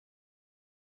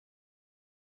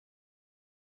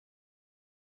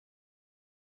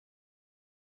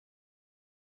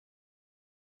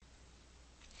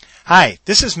Hi,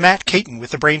 this is Matt Caton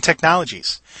with TheBrain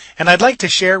Technologies, and I'd like to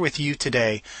share with you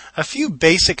today a few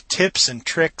basic tips and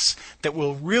tricks that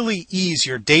will really ease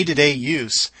your day-to-day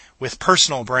use with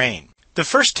Personal Brain. The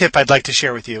first tip I'd like to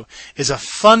share with you is a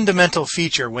fundamental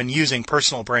feature when using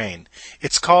Personal Brain.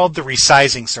 It's called the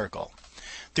resizing circle.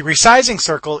 The resizing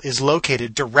circle is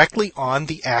located directly on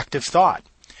the active thought.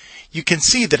 You can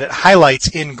see that it highlights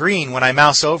in green when I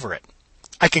mouse over it.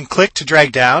 I can click to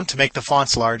drag down to make the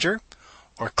fonts larger,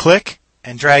 or click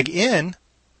and drag in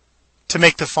to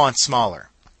make the font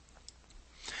smaller.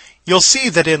 You'll see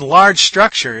that in large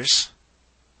structures,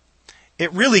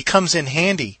 it really comes in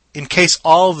handy in case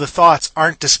all of the thoughts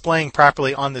aren't displaying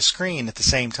properly on the screen at the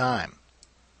same time.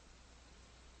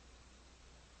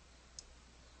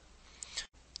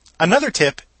 Another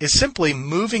tip is simply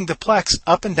moving the plex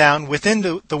up and down within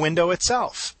the window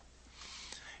itself.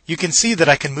 You can see that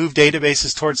I can move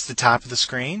databases towards the top of the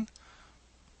screen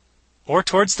or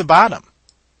towards the bottom.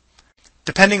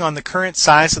 Depending on the current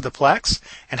size of the plex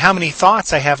and how many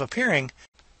thoughts I have appearing,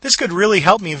 this could really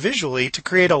help me visually to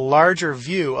create a larger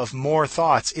view of more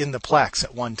thoughts in the plex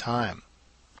at one time.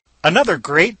 Another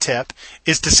great tip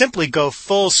is to simply go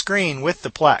full screen with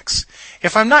the plex.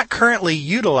 If I'm not currently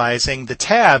utilizing the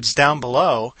tabs down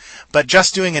below, but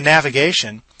just doing a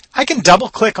navigation, I can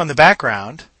double-click on the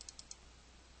background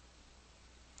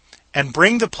and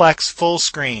bring the plex full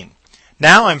screen.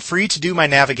 Now I'm free to do my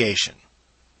navigation.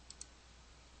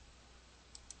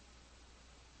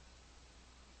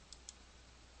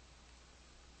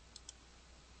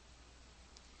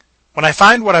 When I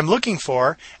find what I'm looking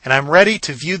for and I'm ready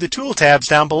to view the tool tabs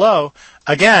down below,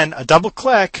 again, a double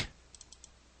click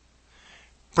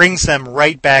brings them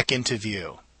right back into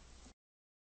view.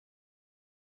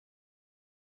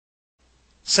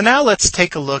 So now let's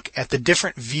take a look at the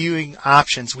different viewing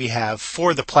options we have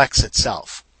for the plex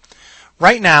itself.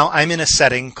 Right now I'm in a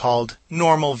setting called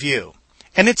Normal View,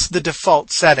 and it's the default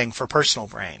setting for Personal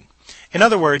Brain. In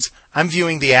other words, I'm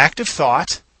viewing the active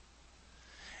thought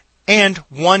and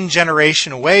one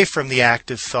generation away from the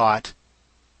active thought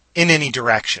in any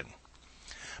direction.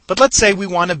 But let's say we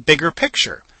want a bigger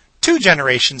picture, 2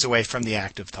 generations away from the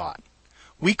active thought.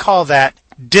 We call that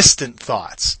distant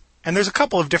thoughts, and there's a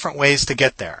couple of different ways to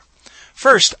get there.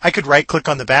 First, I could right-click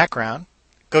on the background,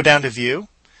 go down to View,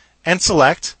 and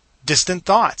select Distant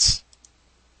Thoughts.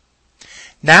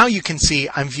 Now you can see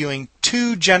I'm viewing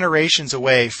 2 generations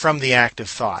away from the active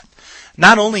thought.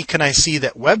 Not only can I see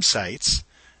that websites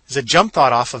is a jump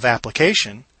thought off of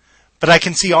application, but I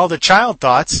can see all the child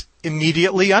thoughts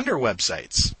immediately under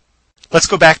websites. Let's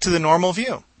go back to the normal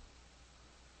view.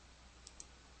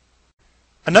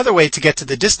 Another way to get to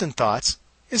the distant thoughts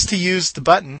is to use the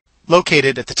button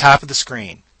located at the top of the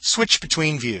screen. Switch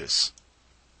between views.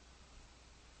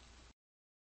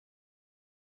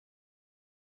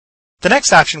 The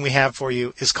next option we have for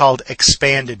you is called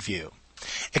Expanded View.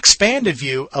 Expanded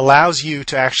View allows you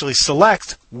to actually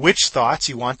select which thoughts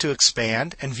you want to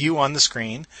expand and view on the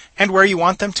screen and where you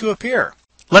want them to appear.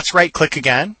 Let's right-click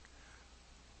again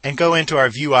and go into our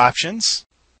View options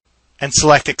and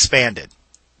select Expanded.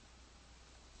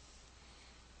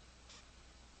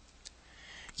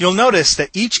 You'll notice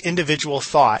that each individual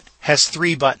thought has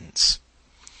 3 buttons: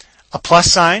 a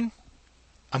plus sign,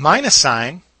 a minus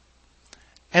sign,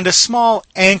 and a small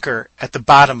anchor at the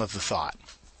bottom of the thought.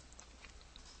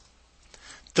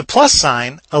 The plus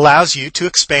sign allows you to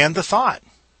expand the thought.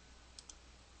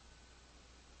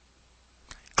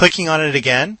 Clicking on it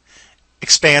again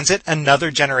expands it another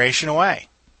generation away.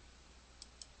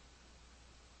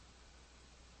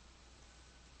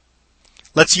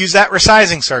 Let's use that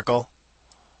resizing circle.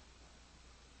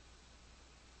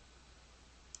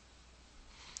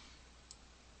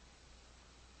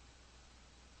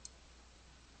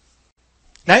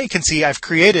 Now you can see I've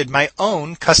created my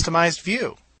own customized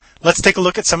view. Let's take a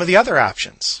look at some of the other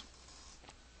options.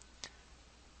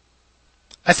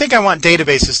 I think I want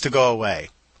databases to go away.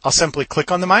 I'll simply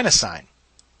click on the minus sign.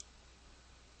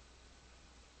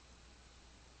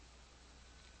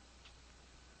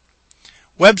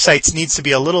 Websites needs to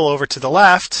be a little over to the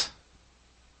left.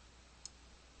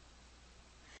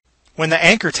 When the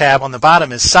anchor tab on the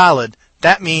bottom is solid,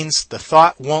 that means the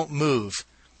thought won't move,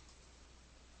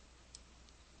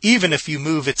 even if you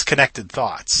move its connected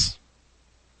thoughts.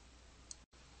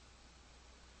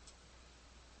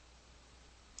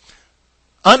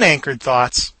 Unanchored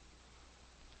thoughts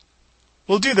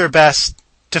will do their best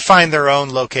to find their own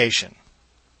location.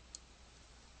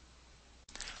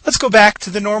 Let's go back to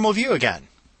the normal view again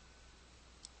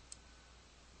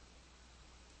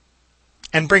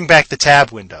and bring back the tab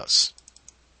windows.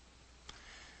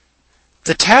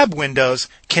 The tab windows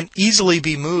can easily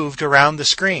be moved around the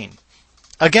screen.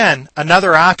 Again,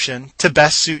 another option to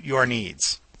best suit your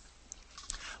needs.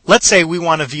 Let's say we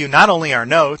want to view not only our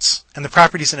notes and the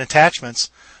properties and attachments,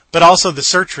 but also the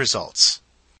search results.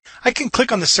 I can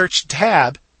click on the Search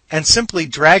tab and simply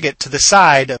drag it to the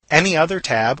side of any other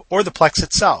tab or the Plex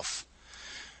itself.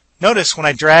 Notice when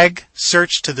I drag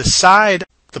Search to the side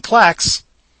of the Plex,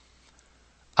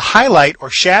 a highlight or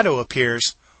shadow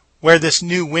appears where this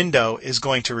new window is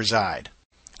going to reside.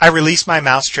 I release my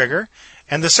mouse trigger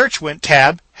and the Search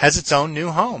tab has its own new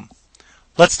home.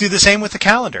 Let's do the same with the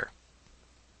calendar.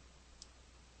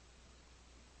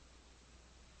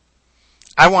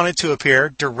 I want it to appear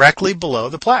directly below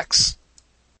the Plex.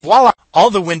 Voila!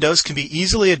 All the windows can be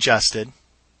easily adjusted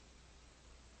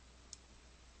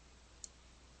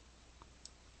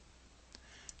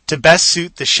to best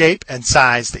suit the shape and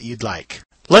size that you'd like.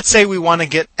 Let's say we want to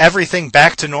get everything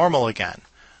back to normal again.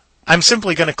 I'm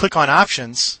simply going to click on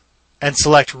Options and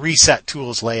select Reset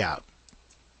Tools Layout.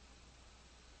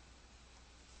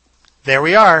 There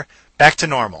we are, back to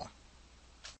normal.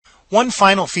 One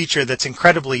final feature that's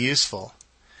incredibly useful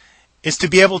is to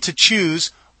be able to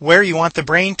choose where you want the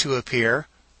brain to appear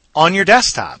on your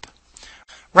desktop.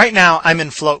 Right now I'm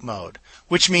in float mode,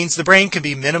 which means the brain can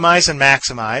be minimized and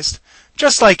maximized,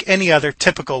 just like any other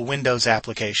typical Windows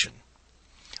application.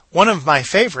 One of my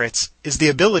favorites is the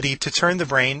ability to turn the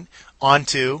brain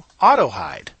onto auto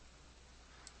hide.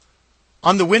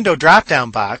 On the window drop-down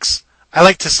box, I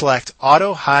like to select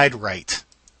Auto Hide Right.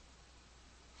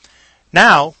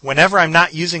 Now, whenever I'm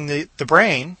not using the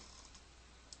brain,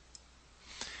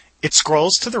 it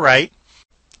scrolls to the right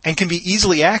and can be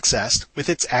easily accessed with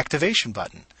its activation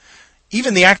button.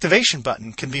 Even the activation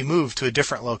button can be moved to a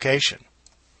different location.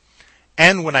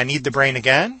 And when I need the brain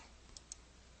again,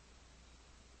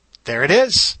 there it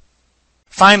is.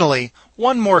 Finally,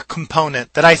 one more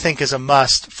component that I think is a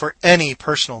must for any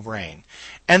personal brain,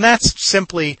 and that's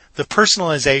simply the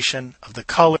personalization of the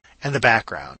color and the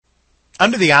background.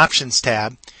 Under the Options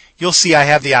tab, you'll see I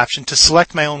have the option to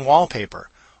select my own wallpaper,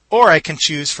 or I can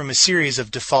choose from a series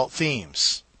of default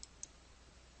themes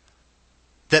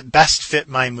that best fit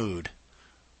my mood.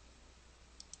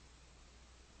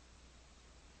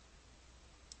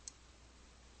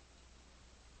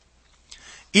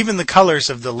 Even the colors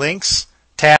of the links,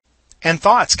 tabs, and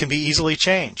thoughts can be easily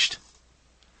changed.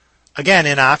 Again,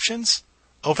 in Options,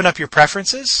 open up your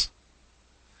Preferences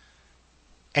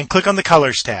and click on the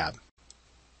Colors tab.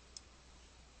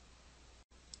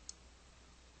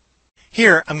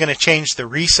 Here, I'm going to change the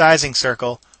resizing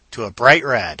circle to a bright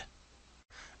red.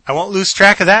 I won't lose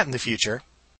track of that in the future.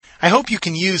 I hope you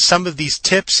can use some of these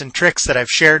tips and tricks that I've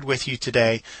shared with you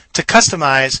today to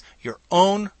customize your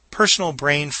own personal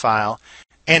brain file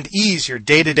and ease your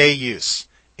day-to-day use.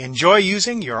 Enjoy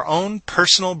using your own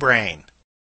personal brain.